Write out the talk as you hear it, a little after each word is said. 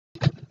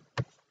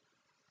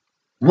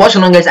What's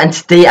going on, guys, and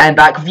today I'm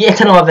back with yet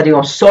another video.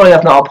 I'm sorry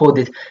I've not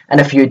uploaded in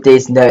a few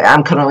days now.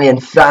 I'm currently in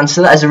France,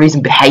 so that is the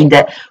reason behind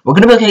it. We're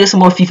going to be looking at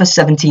some more FIFA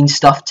 17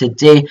 stuff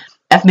today.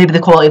 If maybe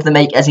the quality of the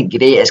mic isn't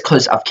great, it's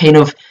because I've kind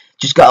of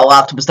just got a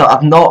laptop and stuff.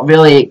 I've not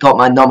really got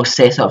my normal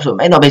setup, so it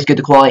might not be as good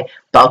a quality,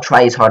 but I'll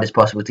try as hard as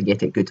possible to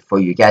get it good for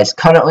you guys.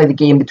 Currently, the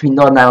game between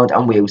Northern Ireland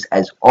and Wales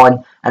is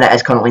on, and it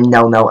is currently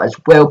 0-0 as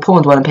well.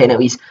 Poland won in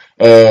penalties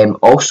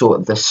also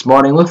this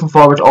morning. Looking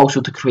forward also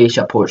to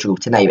Croatia, Portugal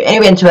tonight. But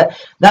anyway, into it,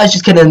 that's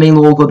just kind of the main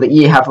logo that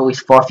EA have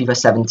released for FIFA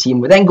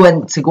 17. We're then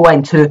going to go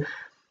into,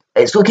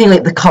 it's looking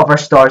like the cover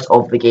stars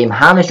of the game.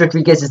 James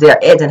Rodriguez is there,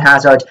 Eden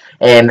Hazard,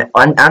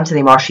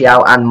 Anthony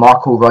Martial, and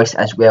Marco Reus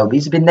as well.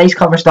 These have been nice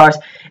cover stars.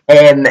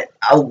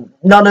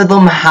 None of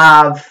them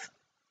have,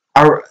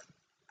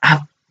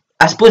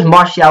 I suppose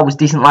Martial was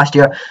decent last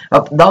year.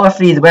 The other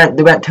three, they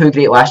weren't too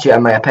great last year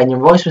in my opinion.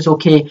 Reus was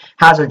okay,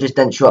 Hazard just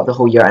didn't show up the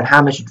whole year, and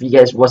James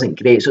Rodriguez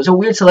wasn't great. So it's a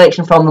weird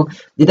selection from them.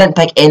 They didn't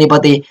pick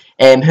anybody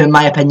who, in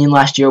my opinion,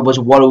 last year was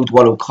world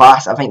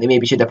class. I think they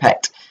maybe should have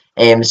picked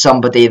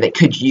somebody that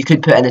you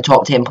could put in the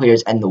top 10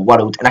 players in the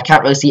world, and I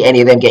can't really see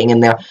any of them getting in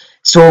there.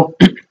 So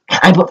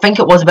I think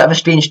it was a bit of a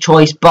strange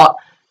choice, but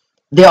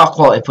they are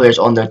quality players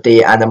on their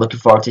day, and I'm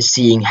looking forward to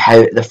seeing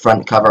how the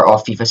front cover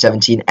of FIFA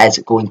 17 is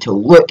going to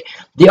look.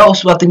 They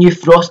also have the new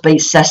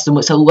Frostbite system,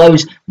 which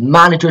allows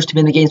managers to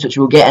be in the games, which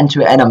we'll get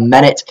into in a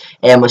minute,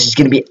 which is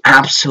going to be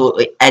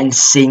absolutely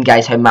insane,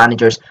 guys, how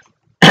managers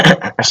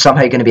are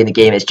somehow going to be in the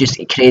game. It's just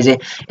crazy.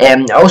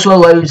 It also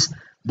allows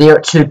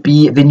there to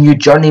be the new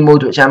journey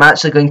mode, which I'm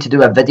actually going to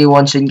do a video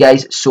on soon,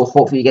 guys, so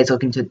hopefully you guys are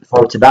looking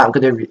forward to that. I'm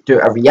going to do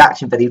a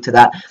reaction video to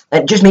that.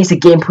 It just makes the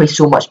gameplay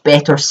so much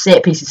better.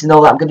 Set pieces and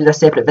all that, I'm going to do a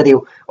separate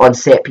video on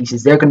set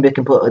pieces. They're going to be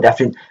completely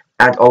different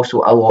and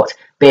also a lot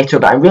better,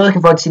 but I'm really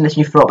looking forward to seeing this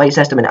new Frostbite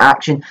system in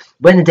action.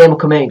 When the demo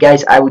comes out,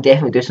 guys, I will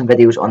definitely do some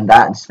videos on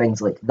that and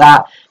things like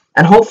that,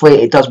 and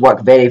hopefully it does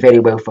work very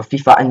well for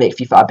FIFA and make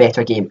FIFA a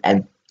better game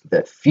in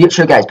the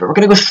future, guys. But we're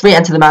going to go straight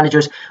into the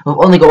managers. We've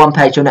only got one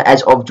picture, and it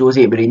is of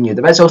Jose Mourinho.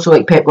 There is also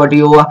like Pep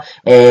Guardiola.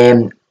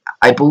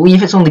 I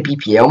believe it's only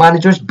BPL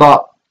managers,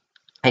 but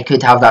I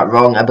could have that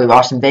wrong. I believe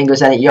Arsene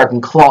Wenger's in it, Jurgen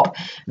Klopp.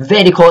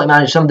 Very quality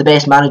managers. Some of the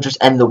best managers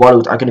in the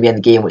world are going to be in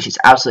the game, which is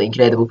absolutely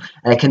incredible,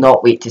 and I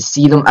cannot wait to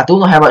see them. I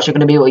don't know how much you're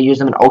going to be able to use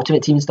them in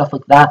Ultimate Team and stuff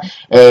like that,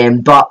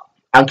 but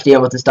on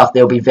career mode and stuff,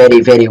 they'll be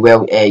very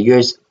well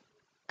used.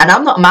 And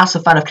I'm not a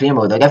massive fan of career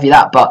mode, I'll give you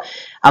that, but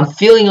I'm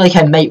feeling like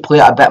I might play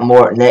it a bit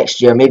more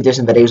next year. Maybe there's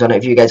some videos on it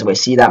if you guys want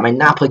to see that. My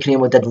Napoli career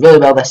mode did really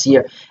well this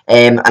year,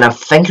 and I'm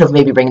thinking of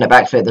maybe bringing it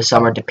back throughout the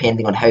summer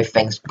depending on how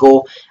things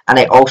go. And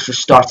I also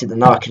started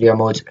another career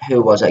mode.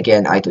 Who was it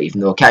again? I don't even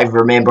know. Can't even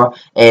remember.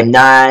 I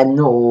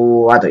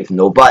don't even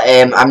know. But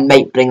I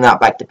might bring that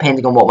back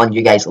depending on what one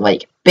you guys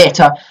like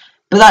better.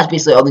 But that's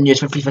basically all the news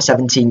for FIFA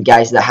 17,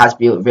 guys, that has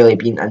really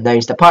been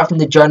announced. Apart from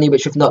the journey,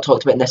 which we've not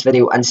talked about in this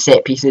video, and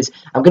set pieces,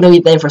 I'm going to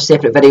leave them for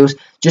separate videos,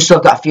 just so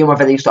I've got a few more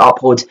videos to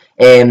upload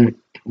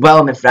while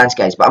I'm in France,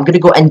 guys. But I'm going to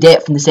go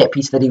in-depth in the set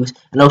piece videos,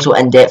 and also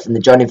in-depth in the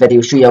journey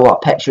videos, show you a lot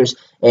of pictures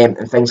and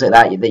things like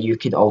that you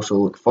can also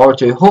look forward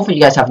to. Hopefully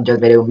you guys have enjoyed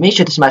the video. Make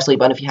sure to smash the like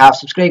button if you have.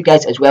 Subscribe,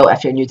 guys, as well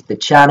if you're new to the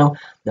channel.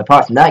 And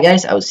apart from that,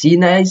 guys, I will see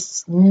you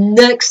guys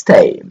next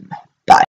time. Bye.